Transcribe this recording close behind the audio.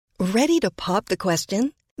Ready to pop the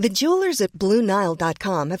question? The jewelers at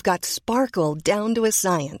BlueNile.com have got sparkle down to a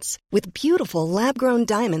science with beautiful lab-grown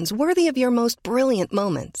diamonds worthy of your most brilliant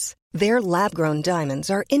moments. Their lab-grown diamonds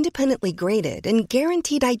are independently graded and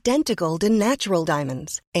guaranteed identical to natural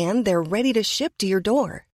diamonds, and they're ready to ship to your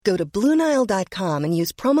door. Go to BlueNile.com and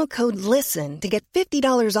use promo code LISTEN to get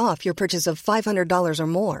 $50 off your purchase of $500 or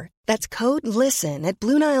more. That's code LISTEN at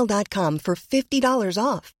BlueNile.com for $50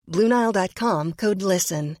 off. BlueNile.com, code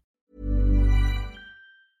LISTEN.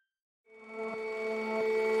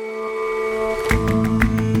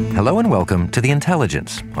 Hello and welcome to The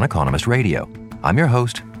Intelligence on Economist Radio. I'm your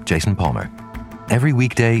host, Jason Palmer. Every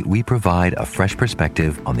weekday, we provide a fresh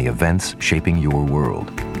perspective on the events shaping your world.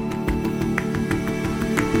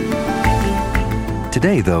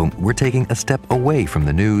 Today, though, we're taking a step away from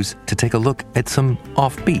the news to take a look at some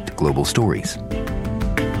offbeat global stories.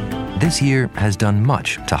 This year has done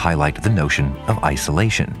much to highlight the notion of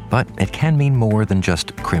isolation, but it can mean more than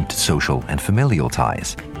just crimped social and familial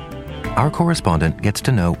ties. Our correspondent gets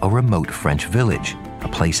to know a remote French village, a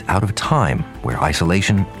place out of time where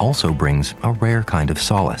isolation also brings a rare kind of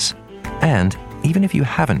solace. And even if you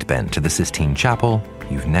haven't been to the Sistine Chapel,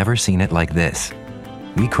 you've never seen it like this.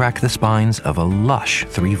 We crack the spines of a lush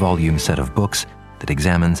 3-volume set of books that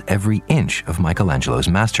examines every inch of Michelangelo's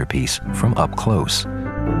masterpiece from up close.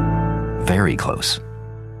 Very close.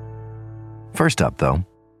 First up, though.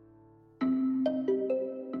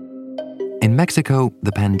 In Mexico,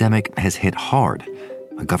 the pandemic has hit hard.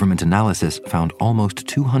 A government analysis found almost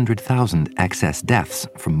 200,000 excess deaths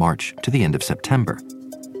from March to the end of September.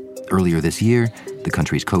 Earlier this year, the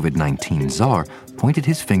country's COVID-19 czar pointed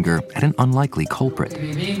his finger at an unlikely culprit.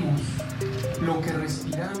 Hugo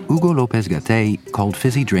López-Gatell called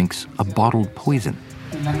fizzy drinks a bottled poison.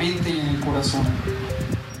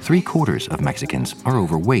 3/4 of Mexicans are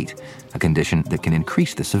overweight, a condition that can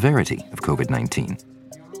increase the severity of COVID-19.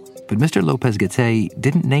 But Mr. López-Gatell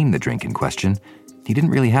didn't name the drink in question. He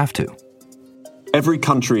didn't really have to. Every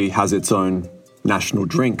country has its own national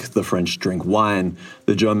drink. The French drink wine,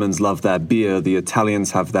 the Germans love their beer, the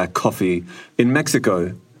Italians have their coffee. In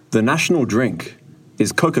Mexico, the national drink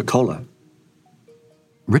is Coca-Cola.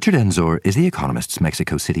 Richard Enzor is The Economist's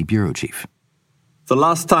Mexico City bureau chief. The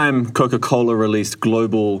last time Coca-Cola released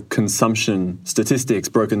global consumption statistics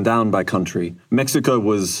broken down by country, Mexico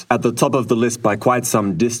was at the top of the list by quite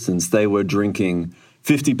some distance. They were drinking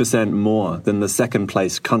 50% more than the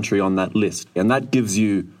second-place country on that list. And that gives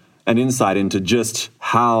you an insight into just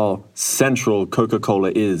how central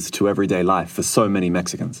Coca-Cola is to everyday life for so many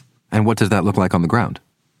Mexicans. And what does that look like on the ground?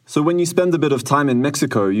 So when you spend a bit of time in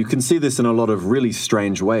Mexico, you can see this in a lot of really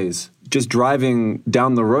strange ways. Just driving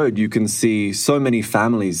down the road, you can see so many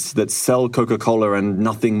families that sell Coca-Cola and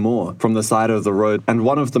nothing more from the side of the road. And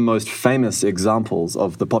one of the most famous examples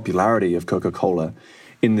of the popularity of Coca-Cola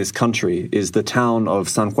in this country is the town of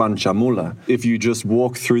San Juan Chamula. If you just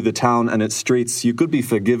walk through the town and its streets, you could be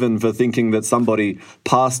forgiven for thinking that somebody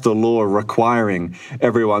passed a law requiring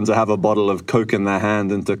everyone to have a bottle of Coke in their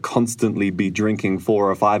hand and to constantly be drinking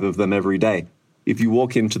 4 or 5 of them every day. If you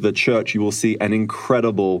walk into the church, you will see an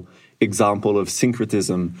incredible example of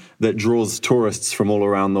syncretism that draws tourists from all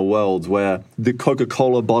around the world, where the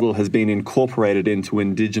Coca-Cola bottle has been incorporated into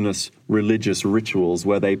indigenous religious rituals,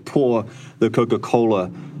 where they pour the Coca-Cola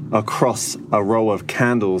across a row of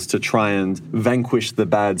candles to try and vanquish the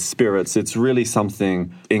bad spirits. It's really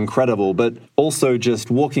something incredible. But also just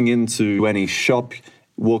walking into any shop,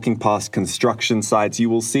 walking past construction sites, you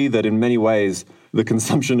will see that in many ways the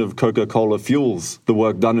consumption of Coca-Cola fuels the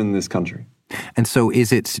work done in this country. And so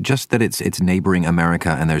is it just that it's neighboring America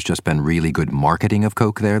and there's just been really good marketing of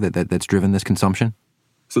Coke there that's driven this consumption?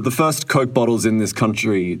 So the first Coke bottles in this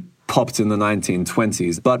country popped in the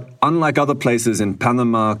 1920s. But unlike other places in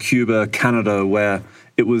Panama, Cuba, Canada, where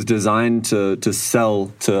it was designed to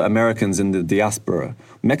sell to Americans in the diaspora,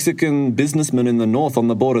 Mexican businessmen in the north on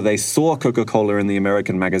the border, they saw Coca-Cola in the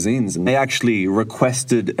American magazines, and they actually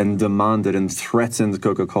requested and demanded and threatened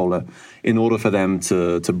Coca-Cola in order for them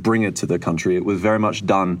to bring it to the country. It was very much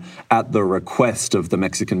done at the request of the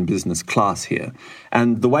Mexican business class here.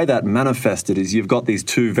 And the way that manifested is you've got these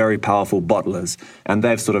two very powerful bottlers, and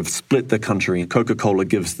they've sort of split the country. Coca-Cola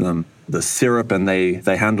gives them the syrup and they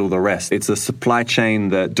handle the rest. It's a supply chain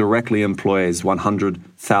that directly employs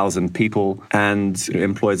 100,000 people and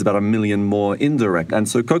employs about 1 million more indirect. And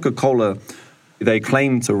so Coca-Cola, they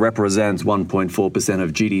claim to represent 1.4%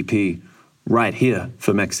 of GDP right here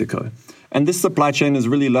for Mexico. And this supply chain has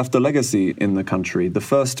really left a legacy in the country. The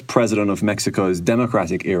first president of Mexico's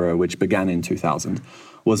democratic era, which began in 2000,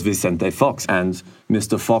 was Vicente Fox. And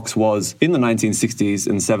Mr. Fox was, in the 1960s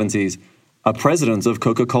and 70s, a president of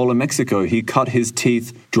Coca-Cola Mexico. He cut his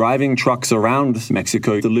teeth driving trucks around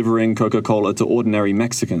Mexico, delivering Coca-Cola to ordinary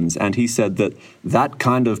Mexicans. And he said that that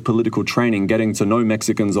kind of political training, getting to know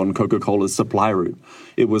Mexicans on Coca-Cola's supply route,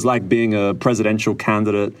 it was like being a presidential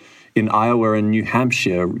candidate in Iowa and New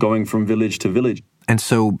Hampshire, going from village to village. And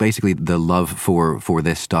so basically the love for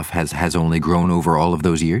this stuff has only grown over all of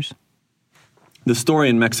those years? The story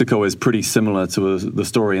in Mexico is pretty similar to the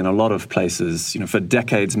story in a lot of places. For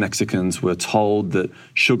decades, Mexicans were told that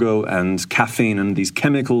sugar and caffeine and these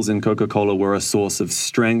chemicals in Coca-Cola were a source of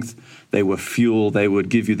strength. They were fuel. They would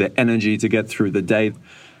give you the energy to get through the day.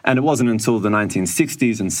 And it wasn't until the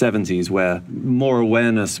 1960s and 70s where more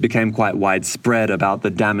awareness became quite widespread about the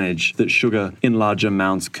damage that sugar in large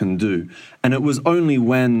amounts can do. And it was only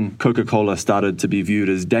when Coca-Cola started to be viewed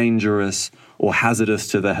as dangerous or hazardous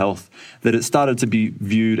to the health that it started to be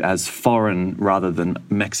viewed as foreign rather than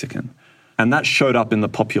Mexican. And that showed up in the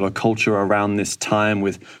popular culture around this time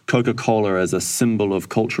with Coca-Cola as a symbol of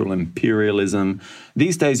cultural imperialism.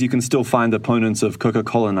 These days, you can still find opponents of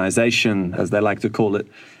Coca-Colanization, as they like to call it,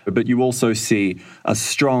 but you also see a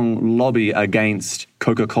strong lobby against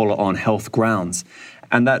Coca-Cola on health grounds.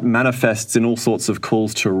 And that manifests in all sorts of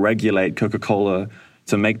calls to regulate Coca-Cola,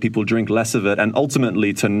 to make people drink less of it, and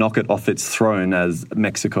ultimately to knock it off its throne as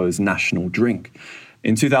Mexico's national drink.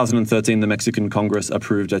 In 2013, the Mexican Congress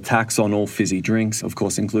approved a tax on all fizzy drinks, of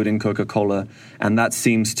course, including Coca-Cola, and that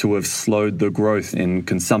seems to have slowed the growth in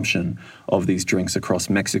consumption of these drinks across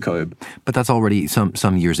Mexico. But that's already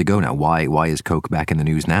some years ago now. Why is Coke back in the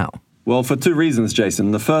news now? Well, for two reasons, Jason.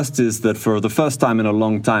 The first is that for the first time in a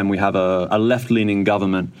long time, we have a left-leaning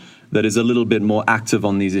government that is a little bit more active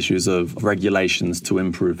on these issues of regulations to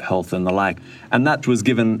improve health and the like. And that was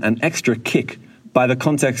given an extra kick by the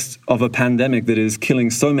context of a pandemic that is killing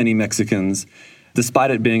so many Mexicans.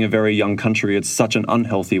 Despite it being a very young country, it's such an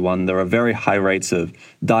unhealthy one. There are very high rates of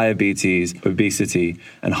diabetes, obesity,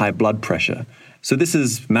 and high blood pressure. So this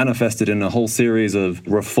is manifested in a whole series of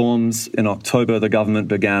reforms. In October, the government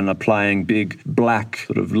began applying big black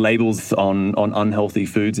sort of labels on unhealthy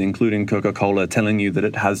foods, including Coca-Cola, telling you that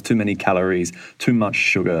it has too many calories, too much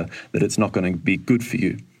sugar, that it's not going to be good for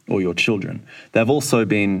you or your children. There have also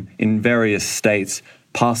been, in various states,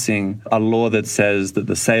 passing a law that says that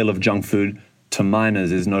the sale of junk food to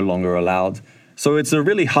minors is no longer allowed. So it's a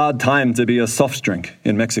really hard time to be a soft drink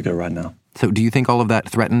in Mexico right now. So do you think all of that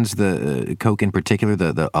threatens the Coke in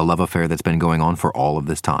particular, a love affair that's been going on for all of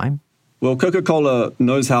this time? Well, Coca-Cola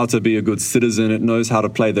knows how to be a good citizen. It knows how to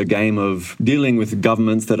play the game of dealing with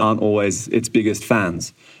governments that aren't always its biggest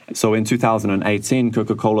fans. So in 2018,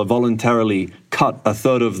 Coca-Cola voluntarily cut a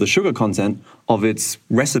third of the sugar content of its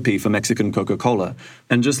recipe for Mexican Coca-Cola.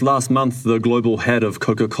 And just last month, the global head of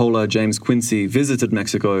Coca-Cola, James Quincy, visited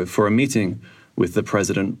Mexico for a meeting with the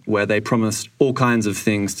president, where they promised all kinds of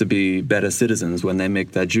things to be better citizens. When they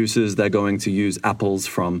make their juices, they're going to use apples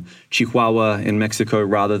from Chihuahua in Mexico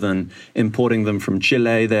rather than importing them from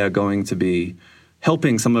Chile. They are going to be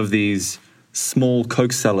helping some of these small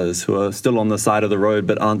Coke sellers who are still on the side of the road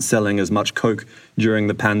but aren't selling as much Coke during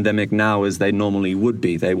the pandemic now as they normally would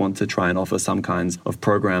be. They want to try and offer some kinds of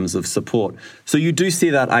programs of support. So you do see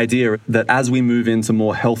that idea that as we move into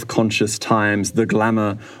more health-conscious times, the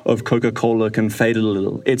glamour of Coca-Cola can fade a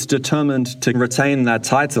little. It's determined to retain that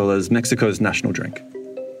title as Mexico's national drink.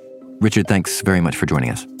 Richard, thanks very much for joining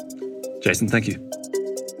us. Jason, thank you.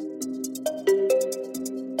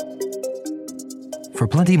 For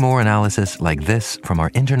plenty more analysis like this from our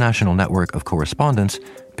international network of correspondents,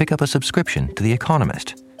 pick up a subscription to The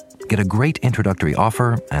Economist. Get a great introductory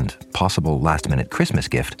offer and possible last-minute Christmas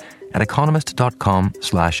gift at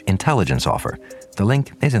economist.com/intelligence offer. The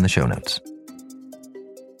link is in the show notes.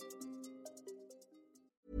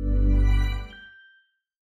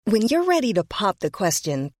 When you're ready to pop the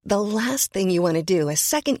question, the last thing you want to do is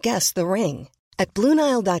second-guess the ring. At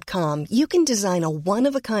BlueNile.com, you can design a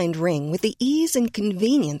one-of-a-kind ring with the ease and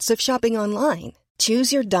convenience of shopping online.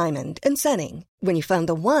 Choose your diamond and setting. When you find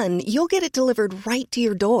the one, you'll get it delivered right to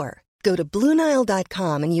your door. Go to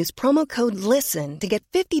BlueNile.com and use promo code LISTEN to get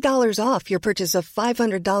 $50 off your purchase of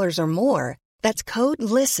 $500 or more. That's code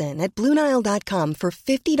LISTEN at BlueNile.com for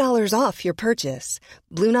 $50 off your purchase.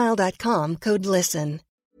 BlueNile.com, code LISTEN.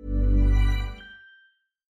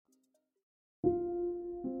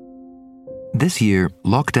 This year,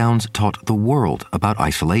 lockdowns taught the world about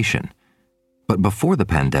isolation. But before the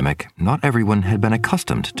pandemic, not everyone had been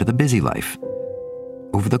accustomed to the busy life.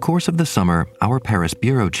 Over the course of the summer, our Paris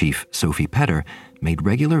bureau chief, Sophie Petter, made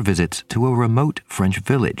regular visits to a remote French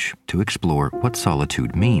village to explore what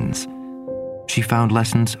solitude means. She found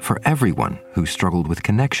lessons for everyone who struggled with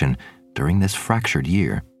connection during this fractured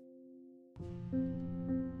year.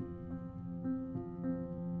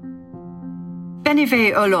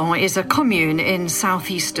 Benivay-Olon is a commune in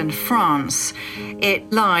southeastern France.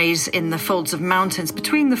 It lies in the folds of mountains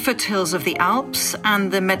between the foothills of the Alps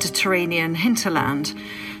and the Mediterranean hinterland.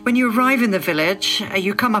 When you arrive in the village,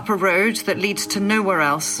 you come up a road that leads to nowhere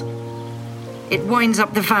else. It winds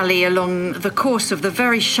up the valley along the course of the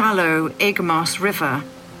very shallow Aigues River,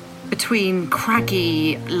 between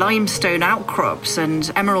craggy limestone outcrops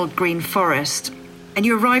and emerald green forest. And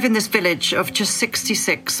you arrive in this village of just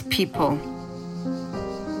 66 people.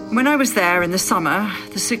 When I was there in the summer,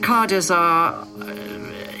 the cicadas are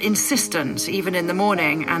insistent, even in the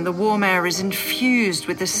morning, and the warm air is infused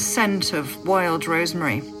with the scent of wild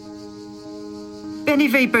rosemary.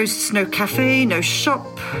 Benivay boasts no cafe, no shop,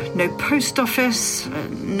 no post office,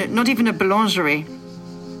 not even a boulangerie.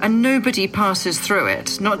 And nobody passes through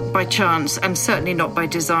it, not by chance and certainly not by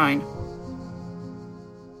design.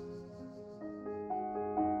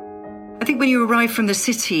 I think when you arrive from the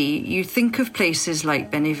city, you think of places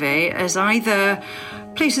like Benivay as either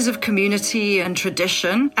places of community and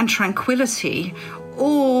tradition and tranquility,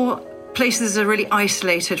 or places that are really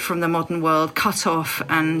isolated from the modern world, cut off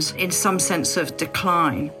and in some sense of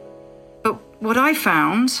decline. But what I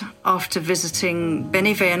found after visiting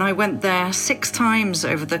Benivay, and I went there 6 times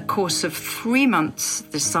over the course of 3 months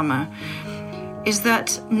this summer, is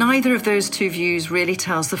that neither of those two views really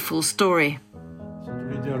tells the full story.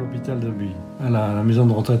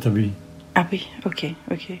 Ah oui, okay.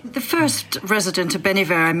 The first resident of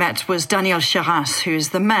Benivay I met was Daniel Charras, who is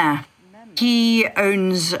the mayor. He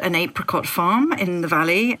owns an apricot farm in the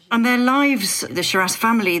valley, and their lives, the Charras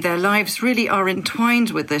family, their lives really are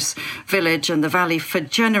entwined with this village and the valley for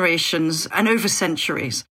generations and over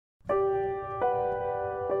centuries.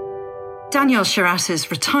 Daniel Charras is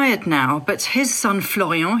retired now, but his son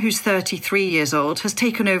Florian, who's 33 years old, has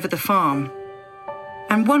taken over the farm.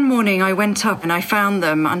 And one morning I went up and I found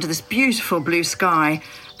them under this beautiful blue sky,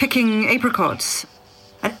 picking apricots.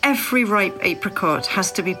 And every ripe apricot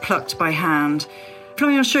has to be plucked by hand.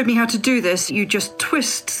 Florian showed me how to do this. You just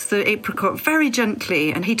twist the apricot very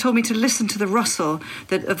gently, and he told me to listen to the rustle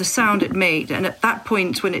of the sound it made. And at that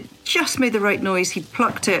point, when it just made the right noise, he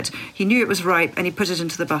plucked it, he knew it was ripe, and he put it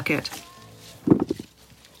into the bucket.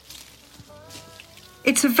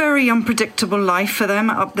 It's a very unpredictable life for them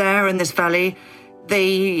up there in this valley.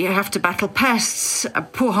 They have to battle pests.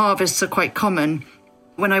 Poor harvests are quite common.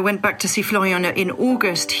 When I went back to see Florian in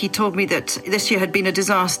August, he told me that this year had been a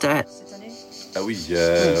disaster. Ah oui,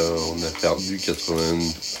 on a perdu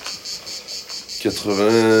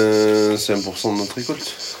 85% de notre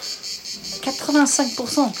récolte.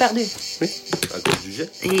 85% perdu. Oui, à cause du jet.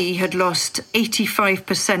 He had lost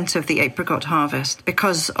 85% of the apricot harvest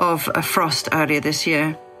because of a frost earlier this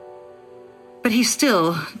year. But he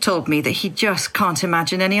still told me that he just can't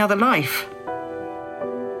imagine any other life.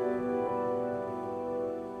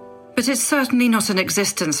 But it's certainly not an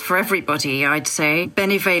existence for everybody, I'd say.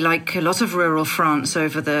 Benivay, like a lot of rural France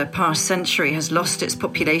over the past century, has lost its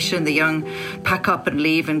population. The young pack up and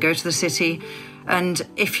leave and go to the city. And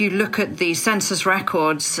if you look at the census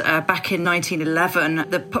records back in 1911,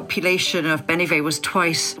 the population of Benivay was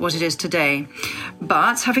twice what it is today.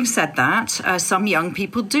 But having said that, some young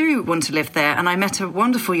people do want to live there. And I met a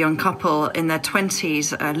wonderful young couple in their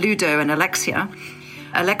 20s, Ludo and Alexia.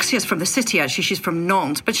 Alexia's from the city, actually. She's from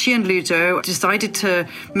Nantes. But she and Ludo decided to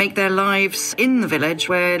make their lives in the village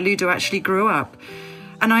where Ludo actually grew up.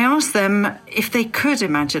 And I asked them if they could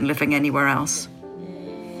imagine living anywhere else.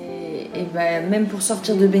 Et ben, même pour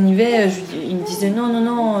sortir de Benivay, ils me disaient non.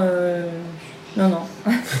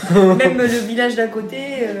 Même le village d'à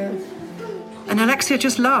côté. And Alexia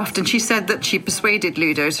just laughed, and she said that she persuaded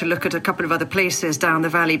Ludo to look at a couple of other places down the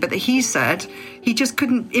valley, but that he said he just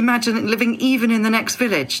couldn't imagine living even in the next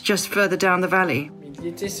village, just further down the valley. Il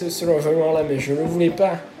était ce seul là, mais je ne le voulais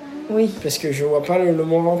pas. Oui. Parce que je vois pas le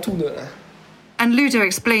Mont Ventoux de là. And Ludo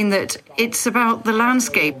explained that it's about the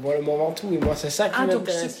landscape. On voit le Mont Ventoux, et moi c'est ça qui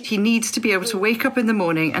m'intéresse. He needs to be able to wake up in the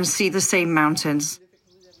morning and see the same mountains.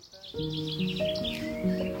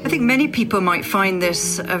 I think many people might find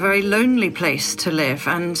this a very lonely place to live,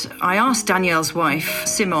 and I asked Danielle's wife,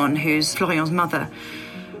 Simone, who's Florian's mother,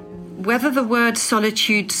 whether the word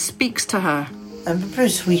solitude speaks to her. Un peu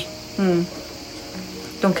plus, oui.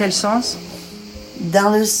 Dans quel sens?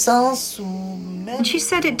 Dans le sens où... And she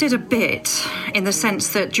said it did a bit, in the sense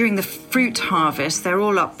that during the fruit harvest, they're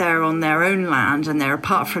all up there on their own land and they're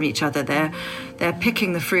apart from each other. They're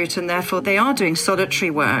picking the fruit, and therefore they are doing solitary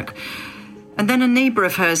work. And then a neighbour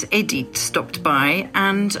of hers, Edith, stopped by,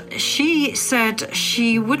 and she said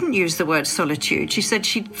she wouldn't use the word solitude. She said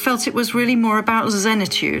she felt it was really more about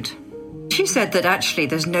zenitude. She she said that actually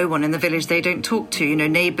there's no one in the village they don't talk to. You know,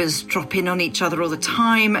 neighbours drop in on each other all the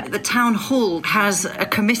time. The town hall has a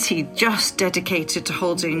committee just dedicated to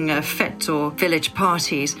holding fêtes or village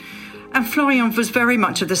parties. And Florian was very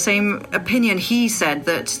much of the same opinion. He said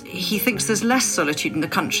that he thinks there's less solitude in the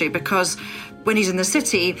country because when he's in the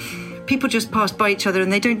city, people just pass by each other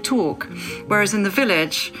and they don't talk. Whereas in the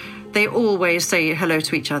village, they always say hello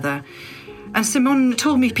to each other. And Simone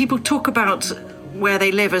told me people talk about where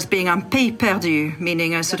they live as being un pays perdu,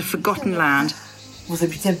 meaning a sort of forgotten land. Vous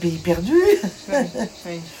habitez un pays perdu?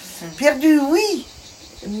 Perdu, oui,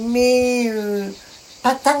 mais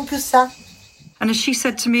pas tant que ça. And as she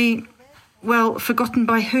said to me, well, forgotten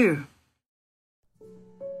by who?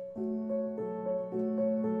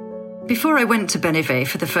 Before I went to Benivay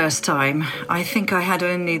for the first time, I think I had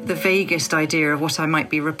only the vaguest idea of what I might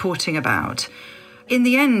be reporting about. In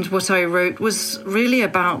the end, what I wrote was really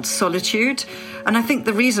about solitude. And I think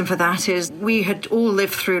the reason for that is we had all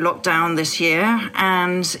lived through lockdown this year,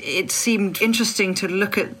 and it seemed interesting to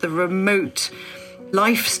look at the remote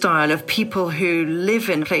lifestyle of people who live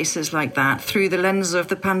in places like that through the lens of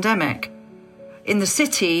the pandemic. In the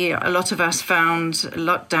city, a lot of us found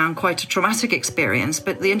lockdown quite a traumatic experience,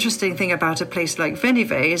 but the interesting thing about a place like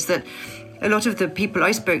Benivay is that a lot of the people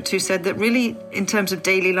I spoke to said that really, in terms of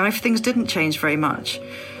daily life, things didn't change very much.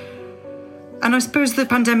 And I suppose the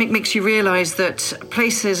pandemic makes you realise that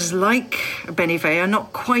places like Benivay are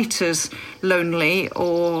not quite as lonely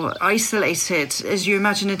or isolated as you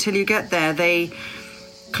imagine until you get there. They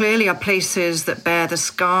clearly are places that bear the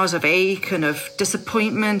scars of ache and of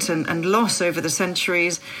disappointment and loss over the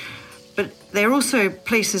centuries. But they're also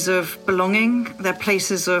places of belonging. They're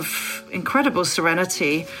places of incredible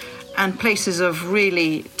serenity and places of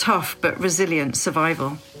really tough but resilient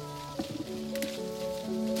survival.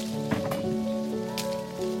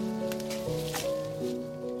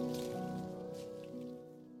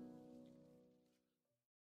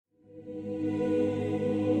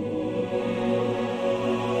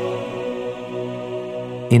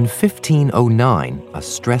 In 1509, a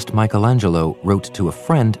stressed Michelangelo wrote to a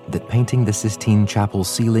friend that painting the Sistine Chapel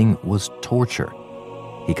ceiling was torture.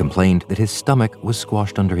 He complained that his stomach was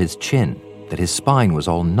squashed under his chin, that his spine was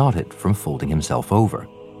all knotted from folding himself over.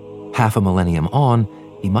 Half a millennium on,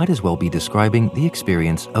 he might as well be describing the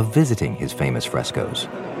experience of visiting his famous frescoes.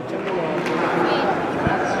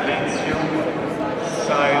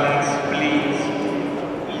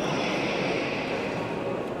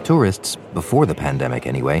 Tourists, before the pandemic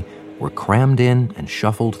anyway, were crammed in and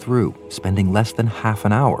shuffled through, spending less than half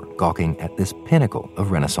an hour gawking at this pinnacle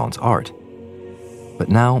of Renaissance art. But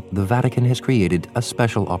now, the Vatican has created a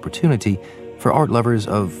special opportunity for art lovers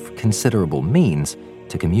of considerable means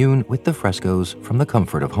to commune with the frescoes from the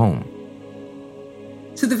comfort of home.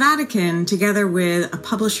 So the Vatican, together with a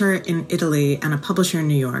publisher in Italy and a publisher in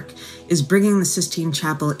New York, is bringing the Sistine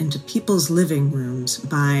Chapel into people's living rooms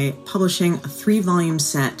by publishing a 3-volume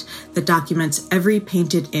set that documents every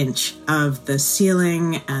painted inch of the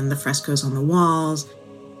ceiling and the frescoes on the walls.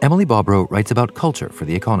 Emily Bobrow writes about culture for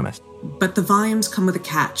The Economist. But the volumes come with a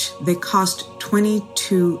catch. They cost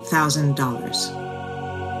 $22,000.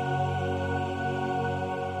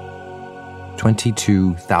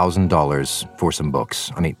 $22,000 for some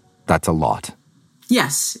books. I mean, that's a lot.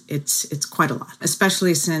 Yes, it's quite a lot,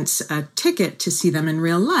 especially since a ticket to see them in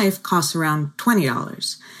real life costs around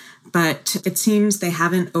 $20. But it seems they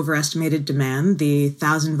haven't overestimated demand. The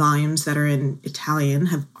 1,000 volumes that are in Italian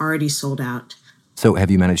have already sold out. So have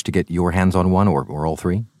you managed to get your hands on one or all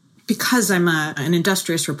three? Because I'm an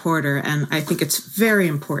industrious reporter and I think it's very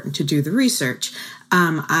important to do the research,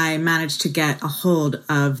 I managed to get a hold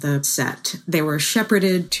of the set. They were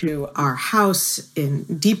shepherded to our house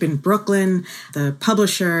deep in Brooklyn. The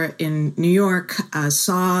publisher in New York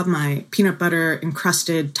saw my peanut butter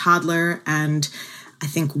encrusted toddler and I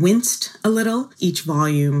think winced a little. Each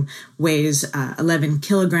volume weighs 11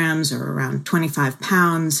 kilograms or around 25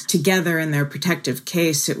 pounds. Together in their protective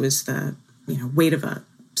case, it was the weight of a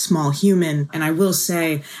small human. And I will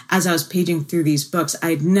say, as I was paging through these books,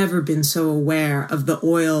 I'd never been so aware of the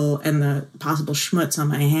oil and the possible schmutz on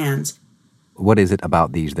my hands. What is it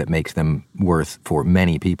about these that makes them worth, for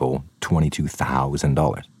many people,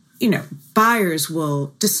 $22,000? Buyers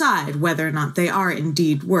will decide whether or not they are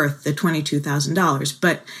indeed worth the $22,000,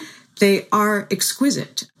 but they are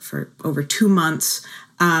exquisite. For over 2 months,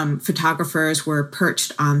 photographers were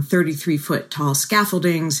perched on 33-foot tall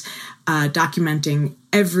scaffoldings, documenting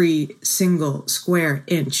every single square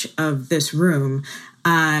inch of this room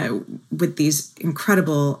with these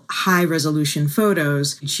incredible high-resolution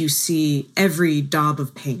photos. You see every daub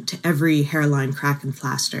of paint, every hairline, crack, and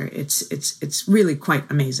plaster. It's really quite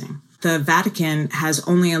amazing. the Vatican has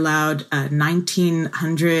only allowed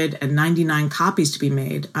 1,999 copies to be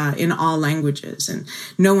made in all languages. And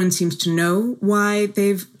no one seems to know why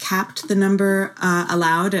they've capped the number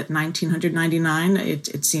allowed at 1,999.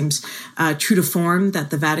 It seems true to form that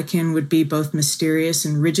the Vatican would be both mysterious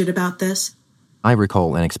and rigid about this. I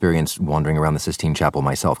recall an experience wandering around the Sistine Chapel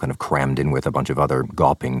myself, kind of crammed in with a bunch of other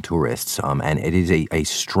gawping tourists, and it is a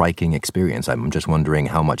striking experience. I'm just wondering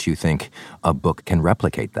how much you think a book can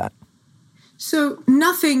replicate that. So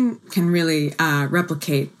nothing can really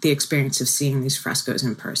replicate the experience of seeing these frescoes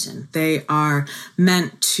in person. They are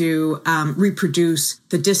meant to reproduce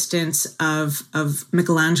the distance of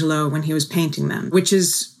Michelangelo when he was painting them, which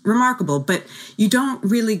is remarkable, but you don't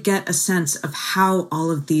really get a sense of how all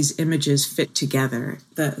of these images fit together.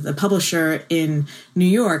 The publisher in New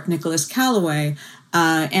York, Nicholas Calloway,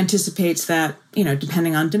 anticipates that,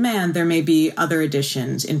 depending on demand, there may be other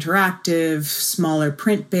editions, interactive, smaller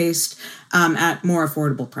print-based, at more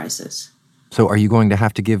affordable prices. So are you going to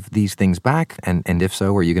have to give these things back? And if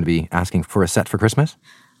so, are you going to be asking for a set for Christmas?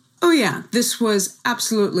 Oh, yeah. This was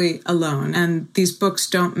absolutely a loan, and these books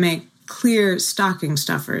don't make clear stocking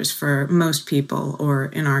stuffers for most people, or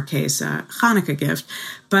in our case, a Hanukkah gift.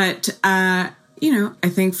 But, I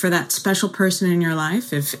think for that special person in your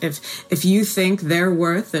life, if you think they're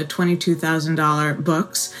worth the $22,000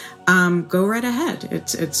 books, go right ahead.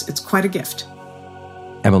 It's quite a gift.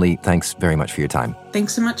 Emily, thanks very much for your time.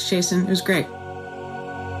 Thanks so much, Jason. It was great.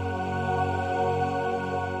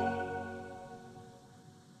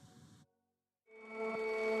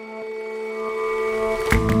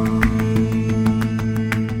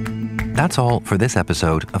 That's all for this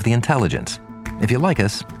episode of The Intelligence. If you like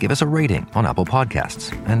us, give us a rating on Apple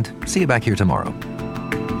Podcasts, and see you back here tomorrow.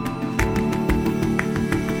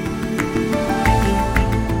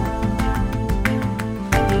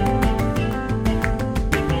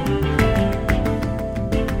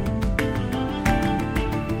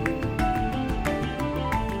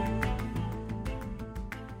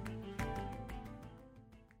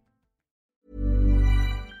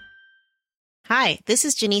 Hi, this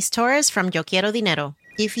is Janice Torres from Yo Quiero Dinero.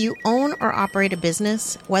 If you own or operate a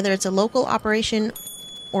business, whether it's a local operation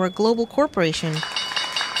or a global corporation,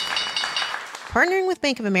 partnering with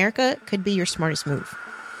Bank of America could be your smartest move.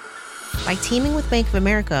 By teaming with Bank of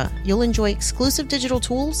America, you'll enjoy exclusive digital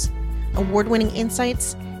tools, award-winning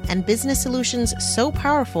insights, and business solutions so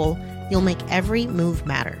powerful, you'll make every move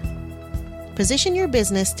matter. Position your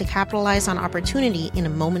business to capitalize on opportunity in a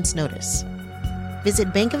moment's notice. Visit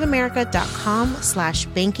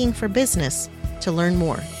bankofamerica.com/bankingforbusiness to learn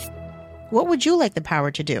more. What would you like the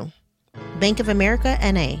power to do? Bank of America,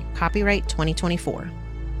 N.A., copyright 2024.